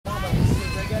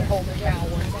golden cow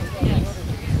one. Yes.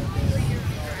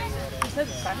 He said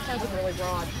the back side was really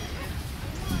broad.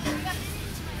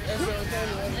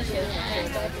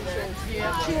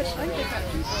 Yeah, she has, I think they've got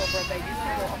 2 thoroughbred babies.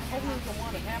 I go, I'm holding for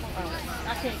one and have them.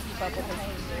 I can't keep up with the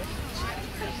names there.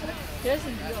 There's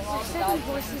 7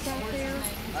 horses out there.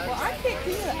 Well, I can't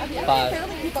do it. I mean, I can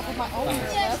barely keep up with my own.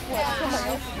 That's what someone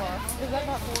else's are. Is that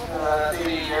not horrible?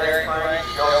 The Derek Frank,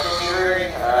 as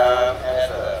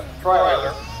a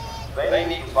trailer, they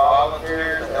need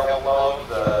volunteers to help load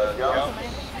the jump.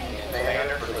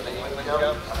 Standard for the sequence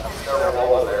jump. They're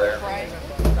all over there.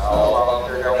 All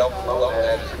volunteers help load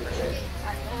that.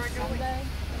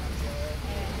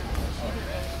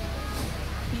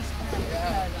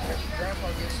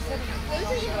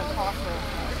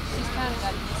 She's kind of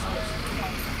got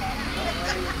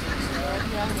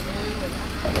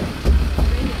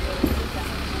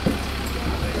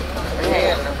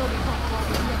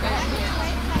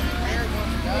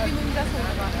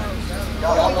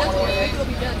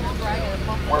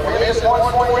We're missing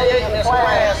 128 in this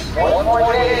class.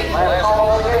 128, last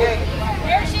call of the gate.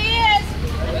 There she is.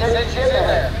 There's a chip in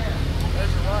there.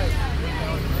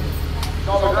 It's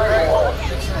on the gray one.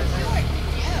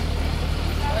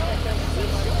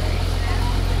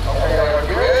 Okay, are we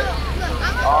good?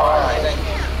 All right, thank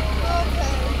you.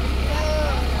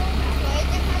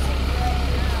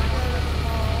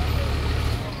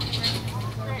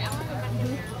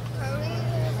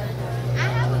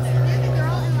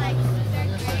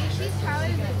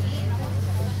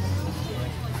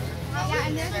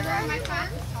 And there's a girl in my class.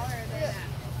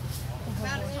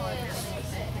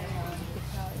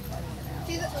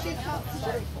 She's tall.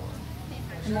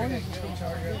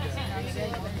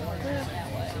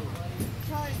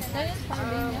 That is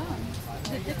probably young.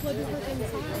 Did Dick live with her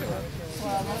inside?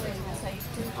 Well, I was going to say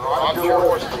too. Rock your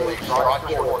horse, please. Rock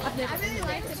your horse. I really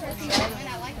like the person and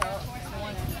I like the horse.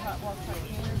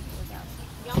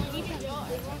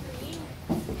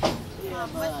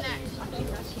 What's next?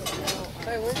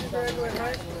 Hey, where'd you graduate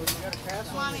high school? You got a pass?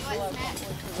 Mommy, what's next?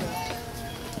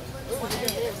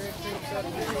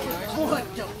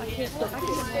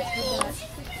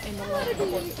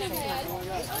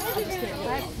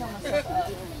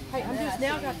 Hey, I'm just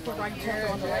now got to write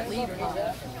something on the right lead or not.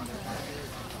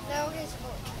 No, his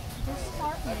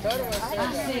I thought it was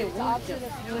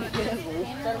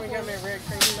thought we got me a red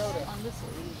cream soda.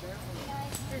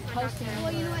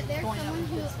 well, you know what? There's someone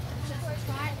who should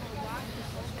try or walk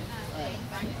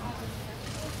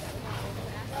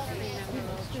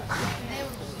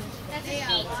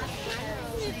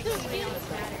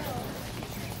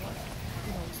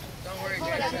Don't worry,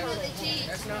 Jan.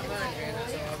 That's not mine, Jan.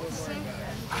 That's all I would worry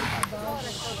about.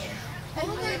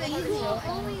 only the usual,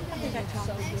 only the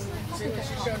See, when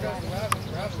she showed up to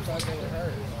Robin thought they were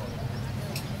hers.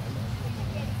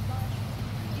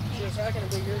 She was not going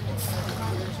to be your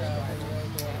child.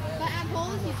 But at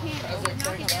bowls you can't. You're not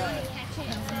going to really catch it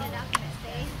and set it up and it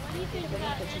stays. What do you think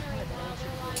about entering the other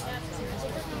line up?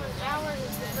 Ours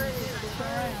is the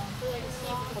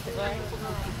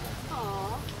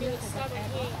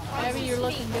Abby, you're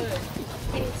looking good.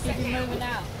 Keep you moving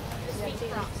out.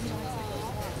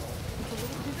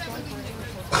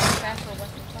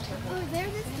 Oh,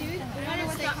 there's this dude. I don't know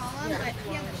what they call him, but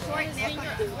he has a short neck.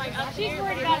 She's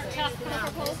worried about his tough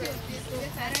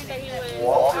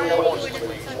Walk your horse,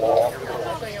 please. Walk your horse.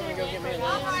 I think I'm going to go get me a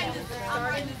I'll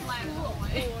ride this last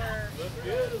away.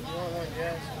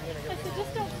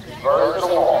 Birds at a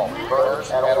wall. Birds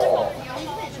at a wall.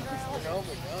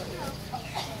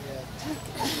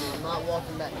 I'm not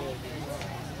walking back here.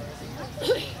 I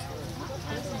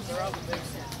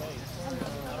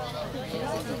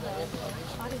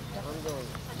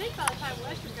think by the time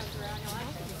Western comes around, you'll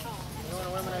have to be calm. You want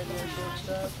to eliminate your short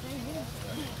stuff?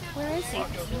 Where is he?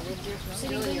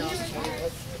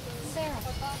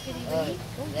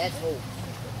 That's full.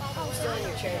 Still in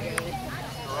your chair, Jamie.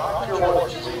 Rock your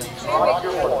horse, please. Rock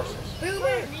your horses.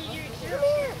 Boomer! Come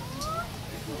here!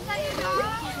 Is that your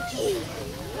dog?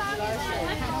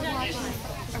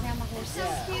 So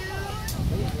cute.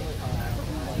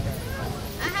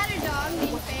 I had a dog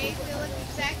named Faith that looked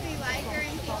exactly like her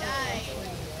and she died.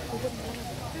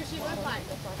 Who she look like?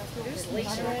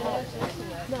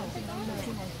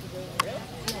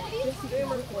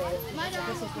 My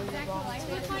dog looked exactly like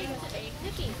her. What kind is it?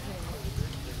 Nikki.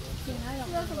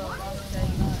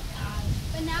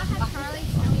 But now I have Charlie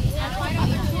tell me. Why don't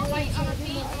you just like on her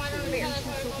feet? Why don't you tell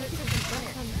her what she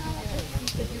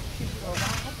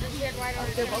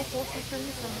They're both horses and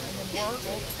then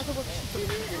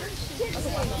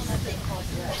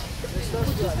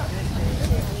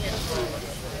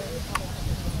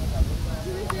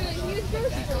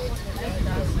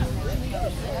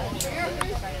work.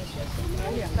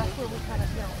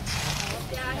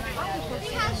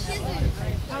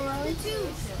 the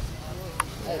tubes.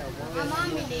 My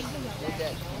mommy did.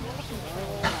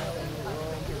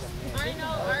 I already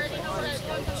know what it's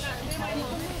going to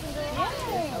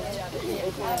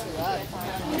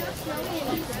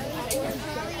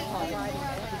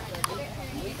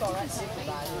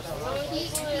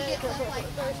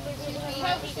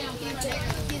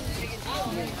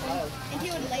And he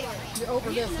would lay on it. You're over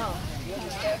this, huh?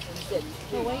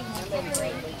 Oh, wait.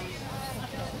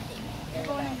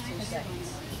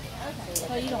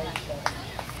 Oh, you don't have to.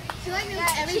 So let me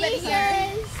let everybody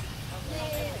hear.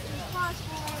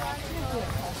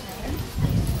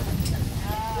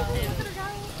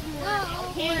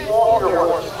 Walk your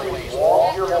horse, please.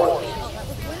 Walk your horse.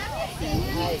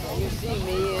 Hey, you see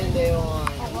me in there on.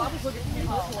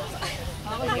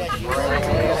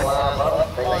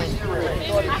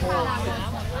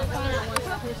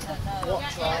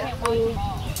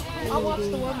 I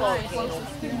watched the one that was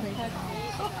closest to me.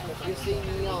 If you see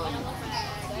me on.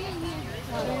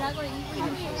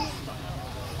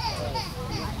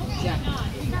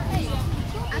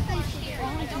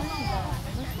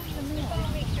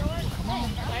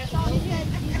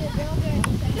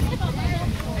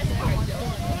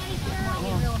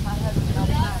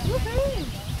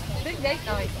 Big date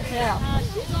night. Yeah.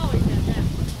 She's always done that.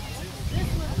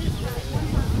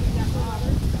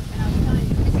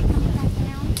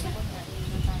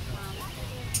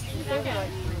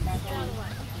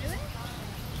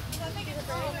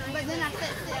 But then I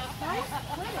said six.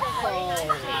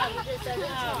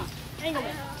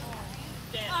 Engelman.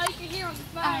 Oh, you can hear on the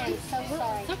phone. I am so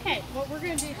sorry. It's okay. What we're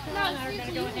going to do, Phil and I are going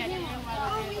to go ahead and do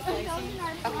while we're doing the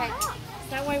placing. Okay.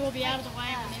 That way we'll be out of the way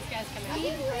when these guys come out.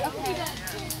 Okay.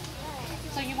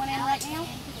 So you want in right now?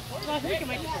 Well, we can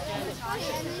wait for the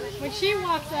judges. When she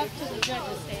walks up to the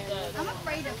judges stand, I'm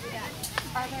afraid of that.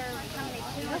 Are there how many?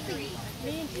 Two or three?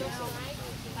 me and Phil,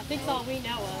 I think it's all we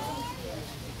know of.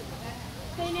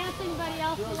 If they announce anybody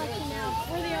else, we'll let you know.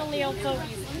 We're the only old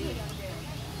fogies.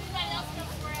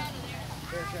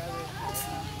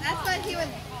 That's what he would.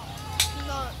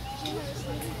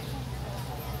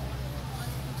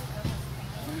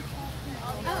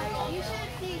 Oh, you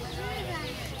should see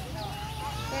Sugar.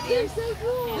 They're so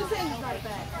cool. This end's right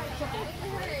back.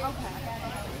 Okay.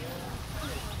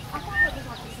 I thought it was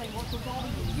like the same work was all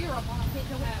in Europe when I can't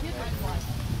know what it was like.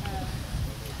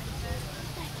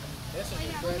 This is My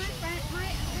refreshing. friend,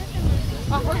 my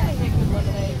I heard they make good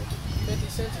lemonade. 50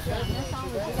 cents a gallon.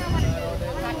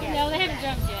 No, they haven't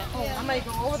jumped yet. I may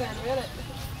go over there in a minute.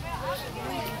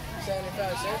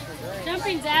 75 cents for drink.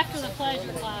 Jumping's after the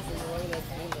pleasure classes.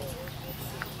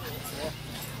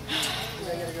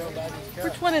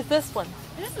 Which one is this one?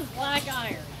 This is black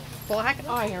iron. Black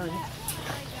iron.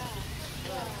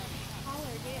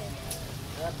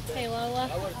 Hey Lola,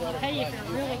 I'll pay you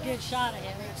for a really good shot of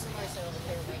him.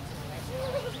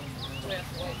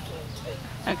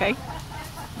 Okay.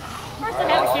 First I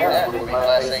have a camera.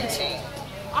 Class 18.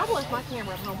 I've left my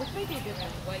camera at home, which may be a good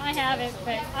thing. I have it,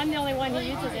 but I'm the only one who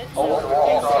uses it. Open So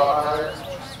wall,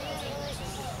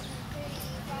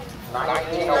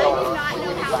 1911,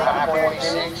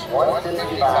 5.6,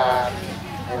 155,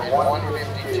 and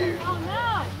 152. oh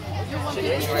no!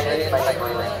 She's ready to make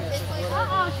room.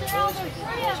 Uh-oh, Cheryl, there's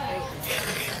three of them.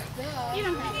 You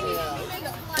don't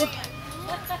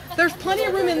There's plenty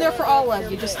of room in there for all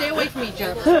of you. Just stay away from each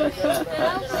other.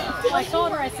 I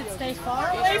told her, I said, stay far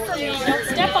away from me. Don't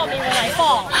step on me when I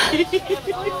fall.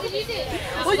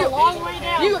 Well, It's a long way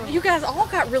down. you guys all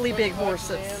got really big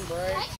horses.